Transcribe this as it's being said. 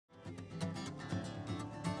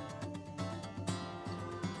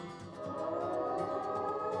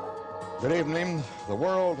Good evening. The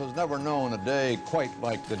world has never known a day quite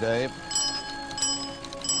like today.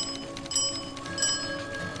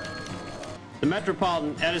 The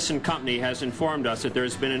Metropolitan Edison Company has informed us that there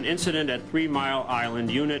has been an incident at 3 Mile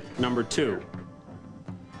Island, Unit Number 2.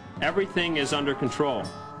 Everything is under control.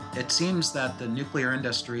 It seems that the nuclear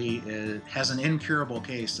industry has an incurable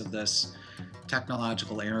case of this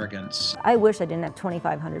technological arrogance. I wish I didn't have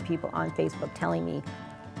 2,500 people on Facebook telling me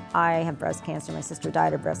I have breast cancer, my sister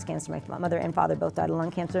died of breast cancer, my mother and father both died of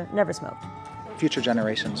lung cancer, never smoked. Future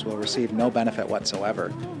generations will receive no benefit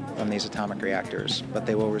whatsoever from these atomic reactors, but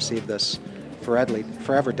they will receive this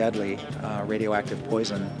forever deadly radioactive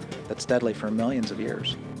poison that's deadly for millions of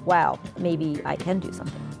years. Wow, maybe I can do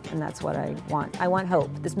something, and that's what I want. I want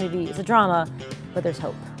hope. This movie is a drama, but there's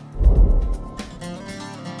hope.